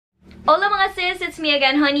Hola mga sis! It's me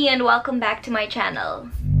again, Honey, and welcome back to my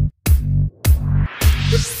channel.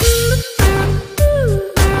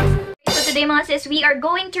 So today mga sis, we are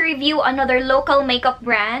going to review another local makeup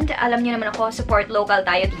brand. Alam niyo naman ako, support local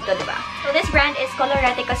tayo dito, diba? So this brand is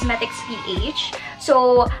Kolorete Cosmetics PH.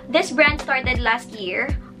 So this brand started last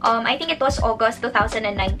year. I think it was August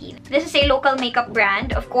 2019. This is a local makeup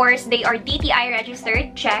brand. Of course, they are DTI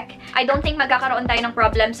registered. Check. I don't think magkakaroon tayo ng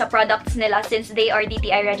problem sa products nila since they are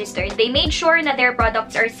DTI registered. They made sure na their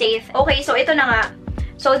products are safe. Okay, so ito na nga.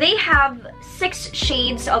 So they have 6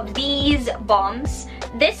 shades of these balms.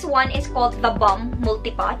 This one is called the Balm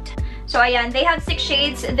Multipot. So ayan, they have 6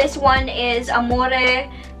 shades. This one is Amore.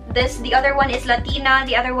 The other one is Latina.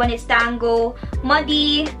 The other one is Tango,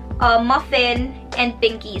 Muddy, Muffin, and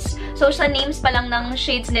Pinkies. So, sa names pa lang ng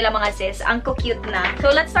shades nila mga sis, ang cute na.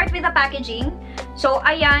 So, let's start with the packaging. So,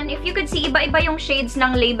 ayan, if you could see, iba-iba yung shades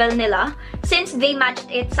ng label nila since they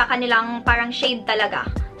matched it sa kanilang parang shade talaga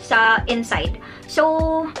sa inside.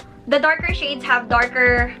 So, the darker shades have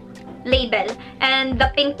darker label and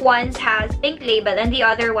the pink ones has pink label and the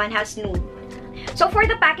other one has nude. So, for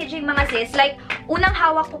the packaging mga sis, like, unang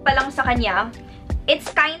hawak ko pa lang sa kanya,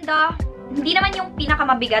 it's kinda hindi naman yung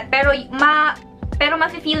pinakamabigat, pero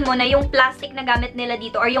mafe-feel mo na yung plastic na gamit nila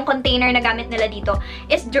dito or yung container na gamit nila dito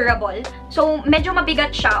is durable. So, medyo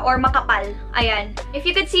mabigat siya or makapal. Ayan. If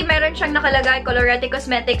you could see, meron siyang nakalagay, Kolorete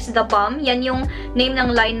Cosmetics The Balm. Yan yung name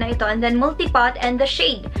ng line na ito. And then, Multipot and the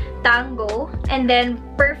shade, Tango. And then,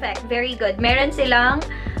 Perfect. Very good. Meron silang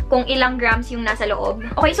kung ilang grams yung nasa loob.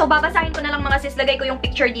 Okay, so babasahin ko na lang mga sis. Lagay ko yung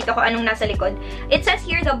picture dito kung anong nasa likod. It says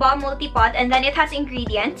here, the Balm Multipot, and then it has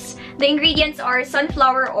ingredients. The ingredients are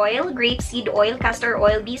sunflower oil, grapeseed oil, castor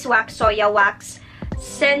oil, beeswax, soya wax,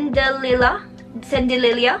 sendelilia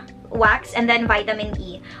wax, and then vitamin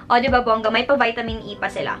E. O, diba bongga? May pa vitamin E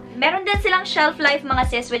pa sila. Meron din silang shelf life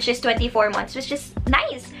mga sis, which is 24 months, which is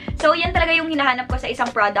nice. So, yan talaga yung hinahanap ko sa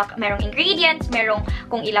isang product. Merong ingredients, merong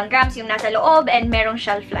kung ilang grams yung nasa loob, and merong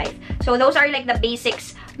shelf life. So, those are like the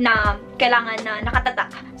basics na kailangan na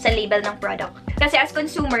nakatatak sa label ng product. Kasi as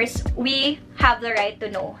consumers, we have the right to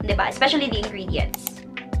know, diba? Especially the ingredients.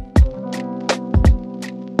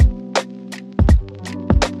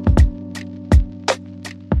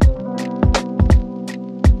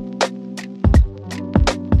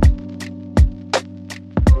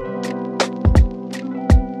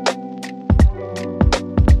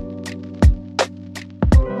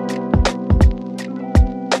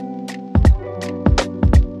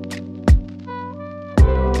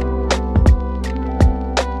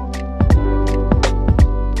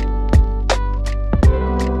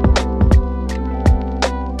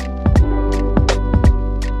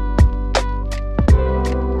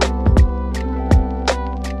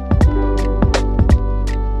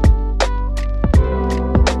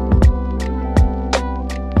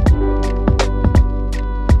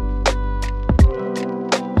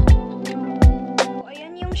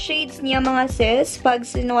 Shades niya mga sis, pag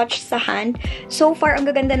sinwatch sa hand. So far, ang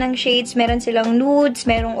gaganda ng shades. Meron silang nudes,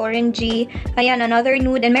 merong orangey, ayan, another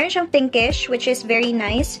nude, and meron siyang pinkish, which is very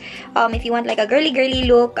nice. If you want like a girly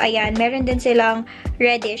look, ayan, meron din silang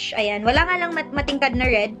reddish, ayan. Wala nga lang matingkad na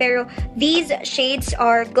red, pero these shades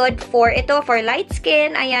are good for, ito for light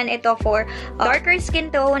skin, ayan, ito for darker skin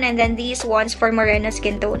tone, and then these ones for morena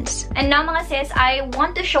skin tones. And now mga sis, I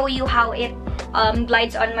want to show you how it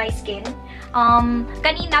glides on my skin.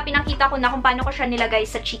 Kanina, pinakita ko na kung paano ko siya nilagay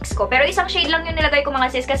sa cheeks ko. Pero isang shade lang yung nilagay ko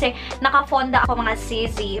mga sis kasi naka-fonda ako mga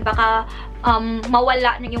sissy. Baka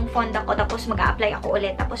mawala na yung fonda ko tapos mag-a-apply ako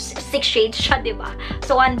ulit. Tapos 6 shades siya, diba?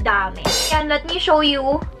 So, ang dami. Yan, let me show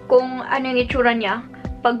you kung ano yung itsura niya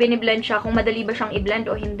pag biniblend siya, kung madali ba siyang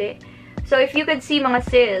i-blend o hindi. So, if you could see mga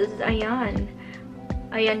sis, ayan.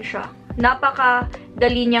 Ayan siya.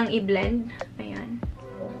 Napaka-dali niyang i-blend. Ayan.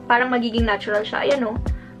 Parang magiging natural siya. Ayan, oh.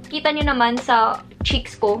 Kita nyo naman sa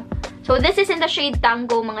cheeks ko. So, this is in the shade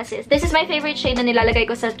Tango, mga sis. This is my favorite shade na nilalagay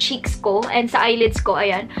ko sa cheeks ko and sa eyelids ko,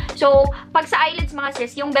 ayan. So, pag sa eyelids, mga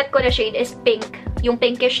sis, yung bet ko na shade is pink. Yung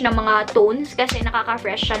pinkish na mga tones kasi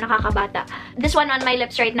nakaka-fresh siya, nakakabata. This one on my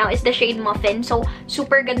lips right now is the shade Muffin. So,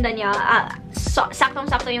 super ganda niya.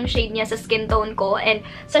 Saktong-sakto yung shade niya sa skin tone ko. And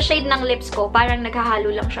sa shade ng lips ko, parang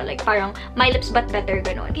naghahalo lang siya. Like, parang my lips but better,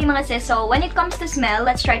 ganun. Okay, mga sis. So, when it comes to smell,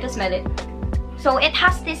 let's try to smell it. So, it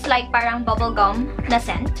has this like parang bubblegum na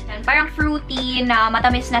scent. And parang fruity na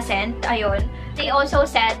matamis na scent. Ayun. They also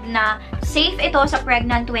said na safe ito sa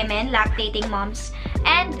pregnant women, lactating moms,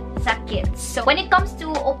 and sa kids. So, when it comes to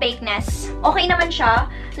opaqueness, okay naman siya.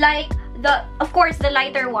 Like, of course, the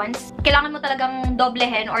lighter ones, kailangan mo talagang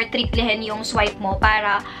doblehin or triplehin yung swipe mo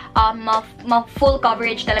para full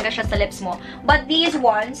coverage talaga siya sa lips mo. But these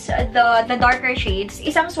ones, the darker shades,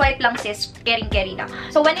 isang swipe lang sis, carry na.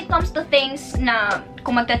 So when it comes to things na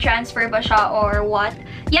kung magta-transfer ba siya or what,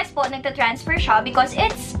 yes po, nagta-transfer siya because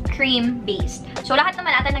it's cream-based. So lahat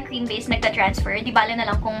naman ata ng cream-based nagta-transfer. Di bale na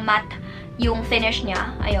lang kung matte yung finish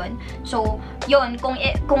niya. Ayun. So, yun.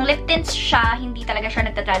 Kung lip tints siya, hindi talaga siya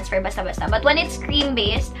nagta-transfer basta-basta. But when it's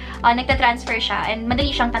cream-based, nagta-transfer siya and madali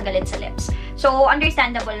siyang tanggalin sa lips. So,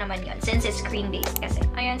 understandable naman yun since it's cream-based kasi.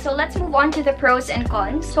 Ayun. So, let's move on to the pros and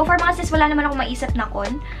cons. So, for mga sis, wala naman akong maisip na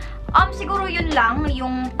con. Siguro yun lang,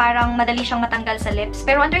 yung parang madali siyang matanggal sa lips.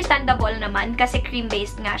 Pero understandable naman kasi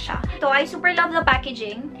cream-based nga siya. So, I super love the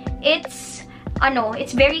packaging. It's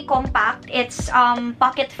very compact. It's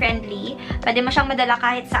pocket-friendly. Pwede mo siyang madala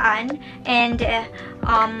kahit saan. And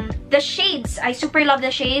the shades, I super love the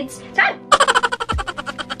shades.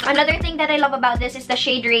 Another thing that I love about this is the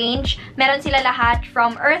shade range. Meron sila lahat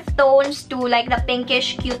from earth tones to like the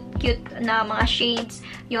pinkish, cute na mga shades.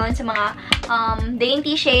 Yun, sa mga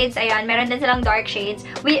dainty shades. Ayan, meron din silang dark shades.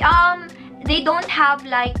 They don't have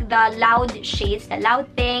like the loud shades, the loud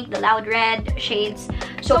pink, the loud red shades.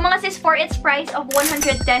 So, mga sis, for its price of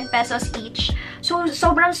 110 pesos each, so,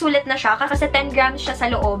 sobrang sulit na siya, kasi 10 grams siya sa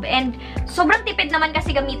loob. And, sobrang tipid naman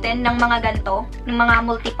kasi gamitin ng mga ganito, ng mga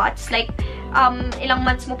multipots. Like, ilang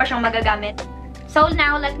months mo pa siyang magagamit. So,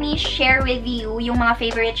 now, let me share with you yung mga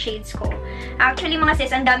favorite shades ko. Actually, mga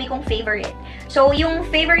sis, ang dami kong favorite. So, yung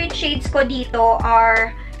favorite shades ko dito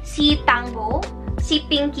are si Tango, si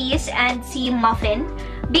Pinkies, and si Muffin.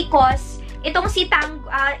 Because, itong si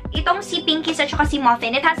Pinkies at saka si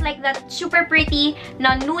Muffin, it has like that super pretty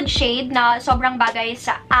na nude shade na sobrang bagay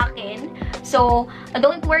sa akin. So,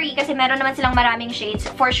 don't worry kasi meron naman silang maraming shades.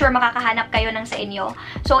 For sure, makakahanap kayo ng sa inyo.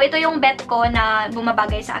 So, ito yung bet ko na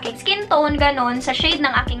bumabagay sa aking skin tone, ganun, sa shade ng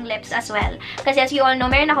aking lips as well. Kasi as you all know,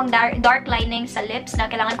 meron akong dark lining sa lips na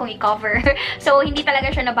kailangan kong i-cover. So, hindi talaga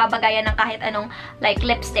siya nababagayan ng kahit anong like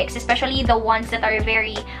lipsticks. Especially the ones that are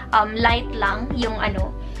very light lang yung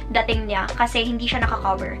dating niya kasi hindi siya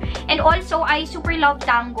naka-cover. And also, I super love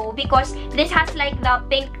Tango because this has like the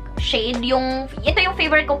pink shade. Ito yung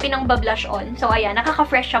favorite kong pinang-blush on. So, ayan,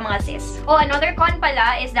 nakaka-fresh siya mga sis. Oh, another con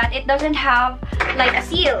pala is that it doesn't have like a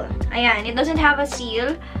seal. Ayan, it doesn't have a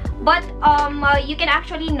seal. But, you can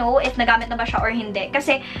actually know if nagamit na ba siya or hindi.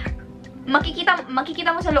 Kasi,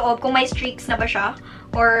 makikita mo sa loob kung may streaks na ba siya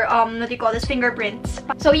or what do you call this, fingerprints.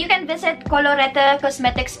 So you can visit Kolorete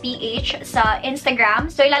Cosmetics PH sa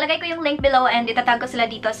Instagram. So ilalagay ko yung link below and itatag ko sila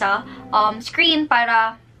dito sa screen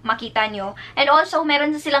para makita nyo. And also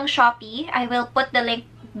meron na silang Shopee. I will put the link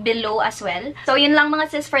below as well. So yun lang mga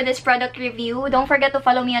sis for this product review. Don't forget to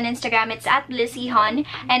follow me on Instagram. It's @blissihon.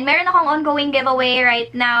 And meron akong ongoing giveaway right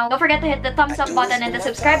now. Don't forget to hit the thumbs up button and the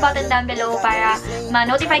subscribe button down below para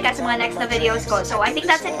ma-notify ka sa mga next na videos ko. So I think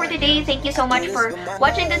that's it for today. Thank you so much for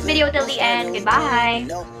watching this video till the end. Goodbye!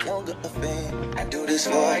 I do this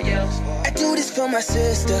for you. I do this for my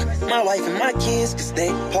sister, my wife and my kids, cause they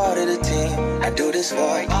part of the team. I do this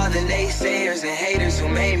for all the naysayers and haters who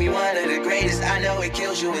made me one of the greatest. I know it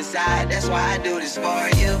kills you inside, that's why I do this for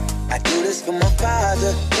you. I do this for my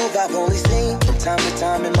father, who I've only seen from time to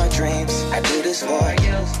time in my dreams. I do this for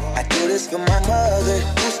you. I do this for my mother,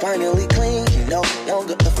 who's finally clean, no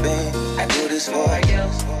longer a fan. I do this for you.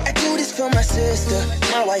 I do this for my sister,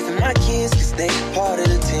 my wife and my kids, cause they part of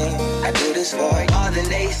the team. I do this for all the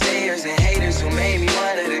naysayers and haters who made me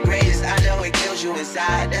one of the greatest. I know it kills you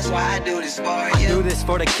inside, that's why I do this for you. I do this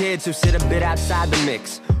for the kids who sit a bit outside the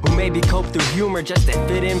mix, who maybe cope through humor just to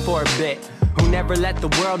fit in for a bit, who never let the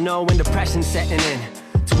world know when depression's setting in.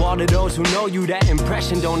 To all of those who know you, that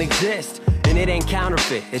impression don't exist, and it ain't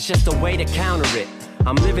counterfeit, it's just a way to counter it.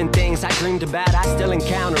 I'm living things I dreamed about, I still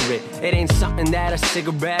encounter it. It ain't something that a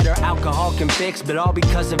cigarette or alcohol can fix, but all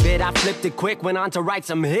because of it, I flipped it quick, went on to write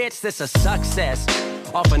some hits. This a success,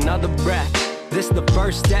 off another breath. This the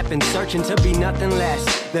first step in searching to be nothing less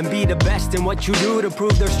than be the best in what you do to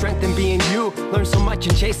prove their strength in being you. Learn so much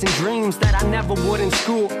in chasing dreams that I never would in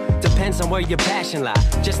school. Depends on where your passion lie,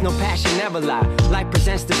 just no passion never lie. Life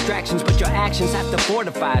presents distractions, but your actions have to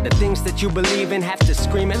fortify the things that you believe in. Have to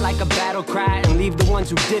scream it like a battle cry and leave the ones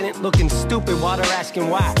who didn't looking stupid while they're asking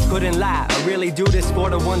why. Couldn't lie, I really do this for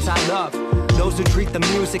the ones I love. Those who treat the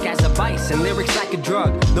music as a vice and lyrics like a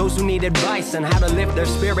drug. Those who need advice on how to lift their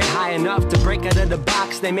spirit high enough to break out of the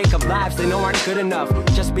box they make up lives they know aren't good enough.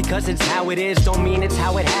 Just because it's how it is don't mean it's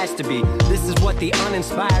how it has to be. This is what the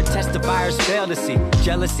uninspired testifiers fail to see.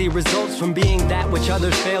 Jealousy results from being that which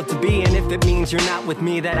others fail to be, and if it means you're not with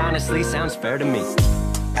me, that honestly sounds fair to me.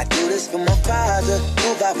 I do this for my father,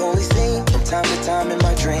 who I've only seen from time to time in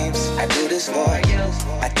my dreams. I do this for you.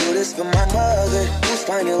 I do this for my mother, who's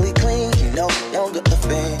finally clean, no longer a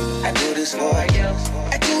thing. I do this for you.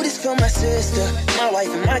 I do this for my sister, my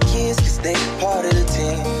wife and my kids, cause they part of the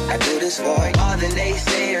team. I do this for all the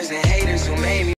naysayers and haters who made me